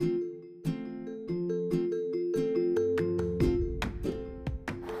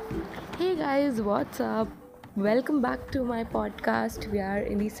guys, what's up? Welcome back to my podcast. We are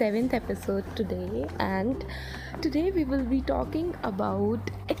in the seventh episode today, and today we will be talking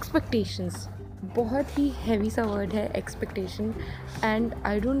about expectations. बहुत ही heavy सा word है expectation, and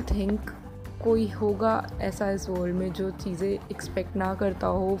I don't think कोई होगा ऐसा इस world में जो चीज़ें एक्सपेक्ट ना करता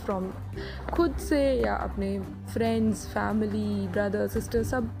हो फ्रॉम खुद से या अपने फ्रेंड्स, फैमिली, ब्रदर, सिस्टर,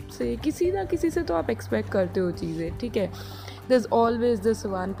 सब से किसी ना किसी से तो आप एक्सपेक्ट करते हो चीज़ें, ठीक है. There is always this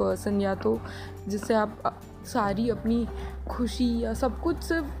one person या तो जिससे आप सारी अपनी खुशी या सब कुछ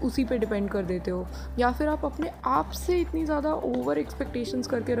सिर्फ उसी पे डिपेंड कर देते हो, या फिर आप अपने आप से इतनी ज़्यादा ओवर एक्सपेक्टेशंस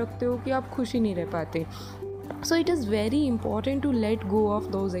करके रखते हो कि आप खुश ही नहीं रह पाते. So it is very important to let go of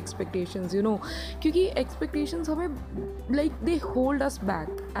those expectations, you know, क्योंकि एक्सपेक्टेशंस हमें like they hold us back,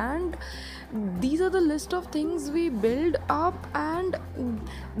 and these are the list of things we build up and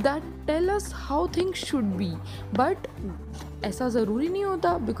that tell us how things should be. But ऐसा ज़रूरी नहीं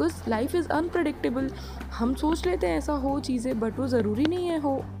होता, because life is unpredictable. हम सोच लेते हैं ऐसा हो चीज़ें, बट वो ज़रूरी नहीं है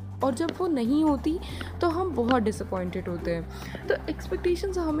हो, और जब वो नहीं होती तो हम बहुत डिसअपॉइंटेड होते हैं. तो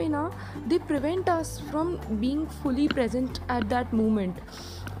एक्सपेक्टेशंस हमें ना they prevent us from being fully present at that moment.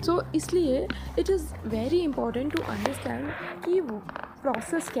 So इसलिए it is very important to understand कि वो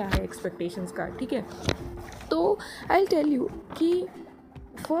प्रोसेस क्या है एक्सपेक्टेशंस का, ठीक है. तो आई टेल यू कि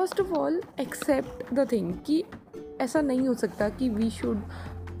first of all accept the thing कि ऐसा नहीं हो सकता कि वी शुड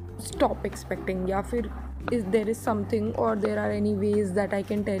स्टॉप एक्सपेक्टिंग, या फिर इज़ देर इज़ समथिंग और there are any ways that I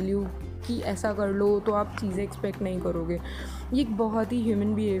can tell you कि ऐसा कर लो तो आप चीज़ें एक्सपेक्ट नहीं करोगे. ये एक बहुत ही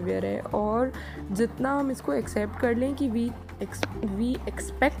ह्यूमन बिहेवियर है, और जितना हम इसको एक्सेप्ट कर लें कि वी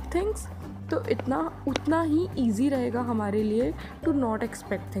एक्सपेक्ट थिंग्स, तो उतना ही ईजी रहेगा हमारे लिए to not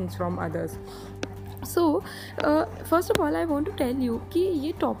expect things from others. So first of all I want to tell you कि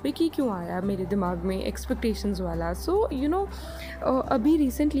ये टॉपिक ही क्यों आया मेरे दिमाग में, एक्सपेक्टेशंस वाला. सो यू नो, अभी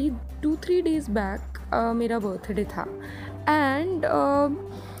रिसेंटली 2-3 days बैक मेरा बर्थडे था, and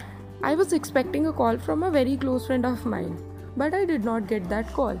I was expecting a call from a very close friend of mine, but I did not get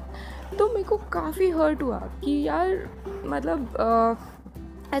that call. तो मेरे को काफ़ी हर्ट हुआ कि यार मतलब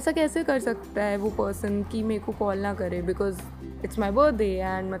ऐसा कैसे कर सकता है वो पर्सन कि मेरे को कॉल ना करे, because it's my birthday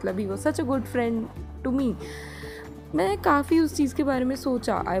and मतलब he was such a good friend to me. मैं काफ़ी उस चीज़ के बारे में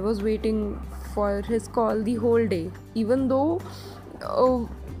सोचा. I was waiting for his call the whole day, even though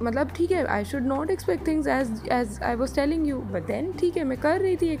मतलब ठीक है, I should not expect things as I was telling you, but then ठीक है, मैं कर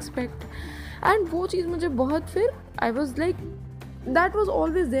रही थी एक्सपेक्ट, एंड वो चीज़ मुझे बहुत, फिर I was like that was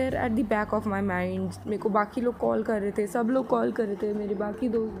always there at the back of my mind. मेरे को बाकी लोग कॉल कर रहे थे, सब लोग कॉल कर रहे थे, मेरे बाकी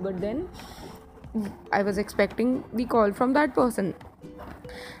दोस्त, but then I was expecting the call from that person.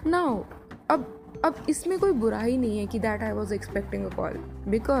 Now अब इसमें कोई बुराई नहीं है कि that I was expecting a call,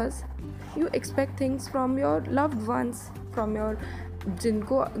 because you expect things from your loved ones, from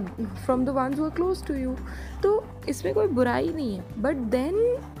the ones who are close to you. तो इसमें कोई बुराई नहीं है, बट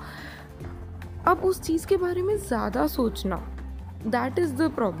देन अब उस चीज़ के बारे में ज़्यादा सोचना, दैट इज़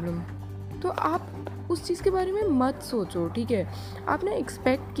द प्रॉब्लम. तो आप उस चीज़ के बारे में मत सोचो, ठीक है. आपने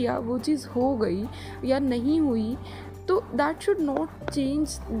एक्सपेक्ट किया, वो चीज़ हो गई या नहीं हुई, तो that should not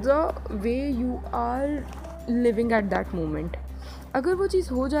change the way you are living at that moment. अगर वो चीज़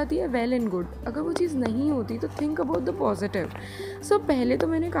हो जाती है, वेल एंड गुड. अगर वो चीज़ नहीं होती तो think about the positive. So पहले तो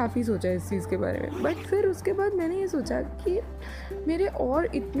मैंने काफ़ी सोचा इस चीज़ के बारे में, बट फिर उसके बाद मैंने ये सोचा कि मेरे और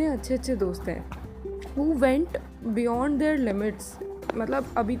इतने अच्छे अच्छे दोस्त हैं who went beyond their limits. मतलब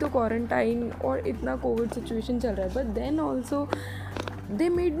अभी तो क्वारंटाइन और इतना कोविड सिचुएशन चल रहा है, but then also they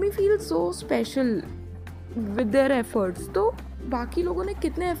made me feel so special with their efforts. तो बाकी लोगों ने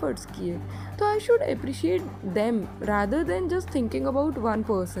कितने एफर्ट्स किए, तो I should appreciate them rather than just thinking about one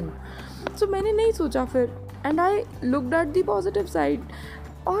person. सो मैंने नहीं सोचा फिर, and I looked at the positive side.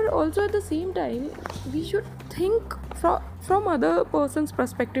 और also eight the same time we should think from other person's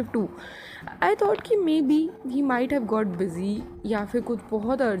perspective too. I thought कि may be he might have got busy, या फिर कुछ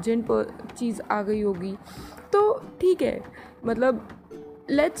बहुत अर्जेंट चीज़ आ गई होगी, तो ठीक है, मतलब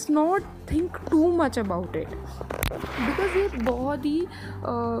let's not think too much about it, because ये बहुत ही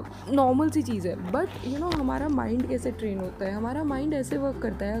नॉर्मल सी चीज़ है. बट यू नो, हमारा माइंड कैसे ट्रेन होता है, हमारा माइंड ऐसे वर्क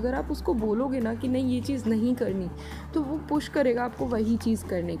करता है, अगर आप उसको बोलोगे ना कि नहीं ये चीज़ नहीं करनी, तो वो पुश करेगा आपको वही चीज़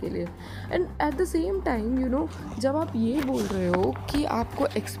करने के लिए. And eight the same time you know, जब आप ये बोल रहे हो कि आपको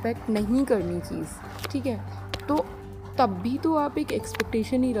एक्सपेक्ट नहीं करनी चीज़, ठीक है, तो तब भी तो आप एक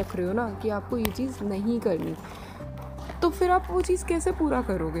एक्सपेक्टेशन ही रख रहे हो ना कि आपको ये चीज़ नहीं करनी. तो फिर आप वो चीज़ कैसे पूरा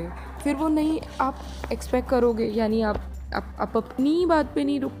करोगे? फिर वो नहीं आप एक्सपेक्ट करोगे, यानी आप अपनी बात पे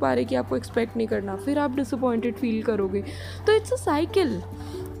नहीं रुक पा रहे कि आपको एक्सपेक्ट नहीं करना, फिर आप डिसअपॉइंटेड फील करोगे. तो इट्स अ साइकिल.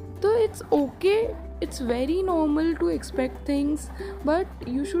 तो it's okay, it's very normal to expect things, but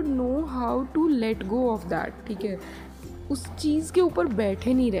you should know how to let go of that. ठीक है, उस चीज़ के ऊपर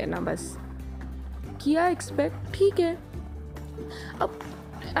बैठे नहीं रहना. बस किया एक्सपेक्ट, ठीक है.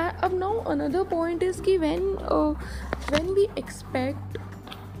 अब नाउ अनदर पॉइंट इज़ कि व्हेन वी एक्सपेक्ट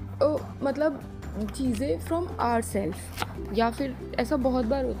मतलब चीज़ें फ्रॉम आवर सेल्फ, या फिर ऐसा बहुत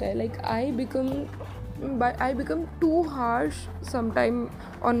बार होता है like I become too harsh sometime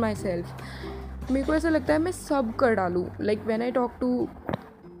on my self. मेरे को ऐसा लगता है मैं सब कर डालूँ. Like when I talk to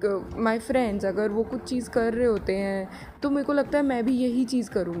my friends, अगर वो कुछ चीज़ कर रहे होते हैं तो मेरे को लगता है मैं भी यही चीज़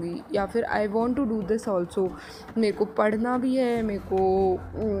करूँगी, या फिर I want to do this also. मेरे को पढ़ना भी है, मेरे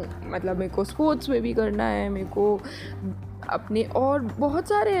को स्पोर्ट्स में भी करना है, मेरे को अपने और बहुत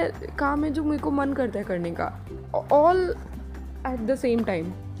सारे काम है जो मेरे को मन करता है करने का, all at the same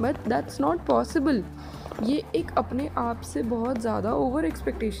time. But that's not possible. ये एक अपने आप से बहुत ज़्यादा ओवर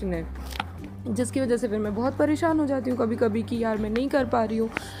एक्सपेक्टेशन है, जिसकी वजह से फिर मैं बहुत परेशान हो जाती हूँ कभी कभी कि यार मैं नहीं कर पा रही हूँ.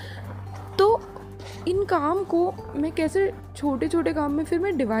 तो इन काम को मैं कैसे छोटे छोटे काम में फिर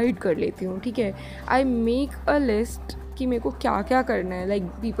मैं डिवाइड कर लेती हूँ. ठीक है, आई मेक अ लिस्ट कि मेरे को क्या क्या करना है. लाइक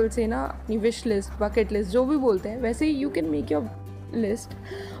पीपल से ना अपनी विश लिस्ट, बकेट लिस्ट, जो भी बोलते हैं, वैसे ही you can make your list,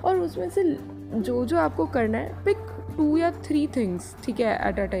 और उसमें से जो जो आपको करना है पिक 2 या 3 थिंग्स, ठीक है,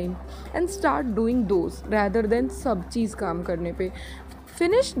 at a time, and start doing those rather than सब चीज़ काम करने पे.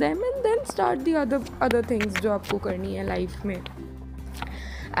 Finish them and then start the other things जो आपको करनी है लाइफ में.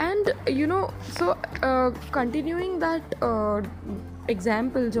 And you know, so continuing that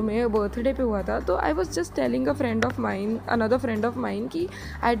example जो मेरे बर्थडे पे हुआ था, तो I was just telling another friend of mine कि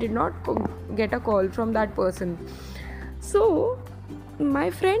I did not get a call from that person. So my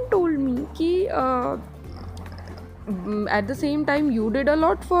friend told me कि eight the same time you did a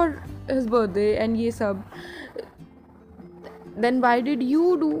lot for his birthday and ये सब, then why did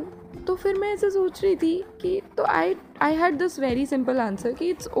you do. तो फिर मैं ऐसे सोच रही थी कि तो I had this very simple answer कि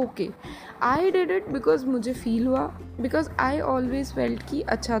it's okay, I did it because मुझे फील हुआ, बिकॉज आई ऑलवेज फेल्ट कि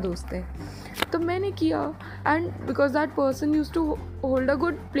अच्छा दोस्त है तो मैंने किया, and because that person use to hold a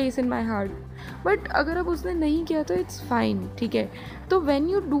good place in my heart. But अगर अब उसने नहीं किया तो इट्स फाइन. ठीक है, तो when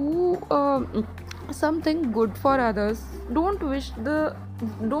you do something good for others, don't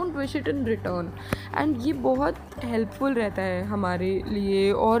wish it in return. And ये बहुत हेल्पफुल रहता है हमारे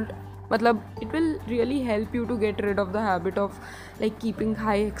लिए, और मतलब it will really help you to get rid of the habit of like keeping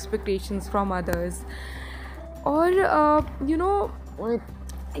high expectations from others. और you know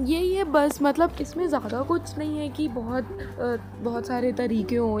यही है बस. मतलब इसमें ज़्यादा कुछ नहीं है कि बहुत सारे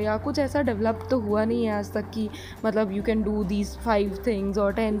तरीके हों, या कुछ ऐसा डेवलप तो हुआ नहीं है आज तक कि मतलब you can do these 5 things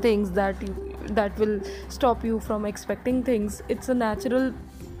और 10 things that will stop you from expecting things. It's a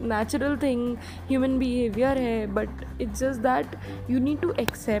natural thing, human behavior है, but it's just that you need to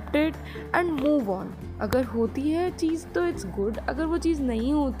accept it and move on. अगर होती है चीज़ तो it's good, अगर वो चीज़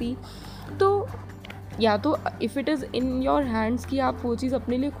नहीं होती तो या तो if it is in your hands कि आप वो चीज़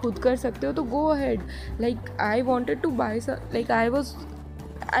अपने लिए खुद कर सकते हो तो go ahead. Like I wanted to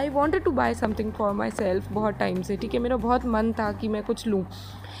bye something for my self बहुत टाइम से. ठीक है, मेरा बहुत मन था कि मैं कुछ लूँ,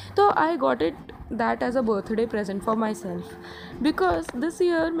 तो I got it that as a birthday present for my self. Because this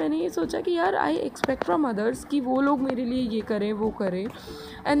year मैंने ये सोचा कि यार आई एक्सपेक्ट फ्रॉम अदर्स कि वो लोग मेरे लिए ये करें वो करें,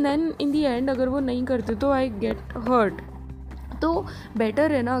 and then in the and अगर वो नहीं करते तो आई गेट हर्ट. तो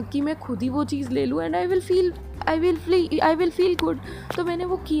बेटर है ना कि मैं खुद ही वो चीज़ ले लूँ and I will feel good. तो मैंने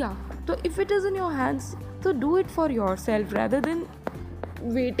वो किया. तो if it is in your hands तो do it for your self rather then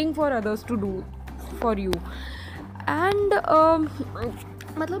waiting for others to do for you. And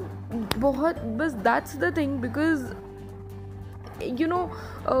मतलब बहुत बस that's the thing, because you know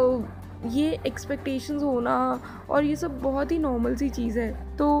ये एक्सपेक्टेशंस होना और ये सब बहुत ही नॉर्मल सी चीज़ है.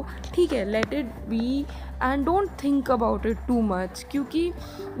 तो ठीक है, let it be and don't think about it too much, क्योंकि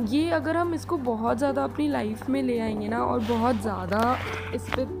ये अगर हम इसको बहुत ज़्यादा अपनी लाइफ में ले आएंगे ना और बहुत ज़्यादा इस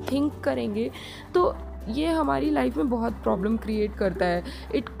पर थिंक करेंगे तो ये हमारी लाइफ में बहुत प्रॉब्लम क्रिएट करता है.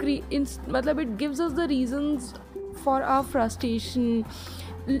 मतलब it gives us the reasons for our frustration.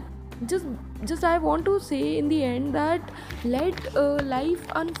 just I want to say in the end that let life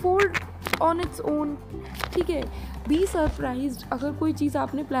unfold on its own. ठीक है, बी सरप्राइज्ड. अगर कोई चीज़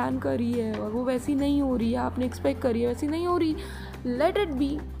आपने प्लान करी है और वो वैसी नहीं हो रही है, आपने एक्सपेक्ट करी है वैसी नहीं हो रही, लेट इट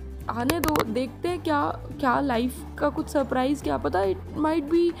बी, आने दो. देखते हैं क्या लाइफ का कुछ सरप्राइज़, क्या पता it might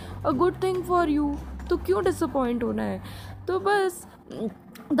be a good thing for you. तो क्यों डिसअपॉइंट होना है. तो बस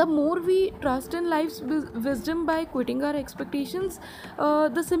the more we trust in life's wisdom by quitting our expectations,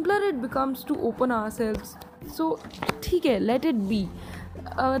 the simpler it becomes to open ourselves. So ठीक है, let it be.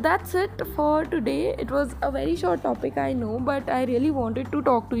 That's it for today. It was a very short topic, I know, but I really wanted to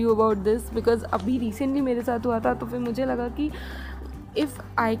talk to you about this because अभी recently मेरे साथ हुआ था, तो फिर मुझे लगा कि if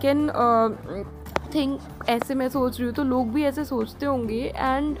I can think ऐसे मैं सोच रही हूँ तो लोग भी ऐसे सोचते होंगे,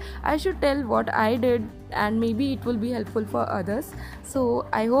 and I should tell what I did and maybe it will be helpful for others. So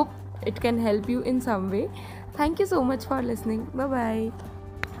I hope it can help you in some way. Thank you so much for listening. Bye bye.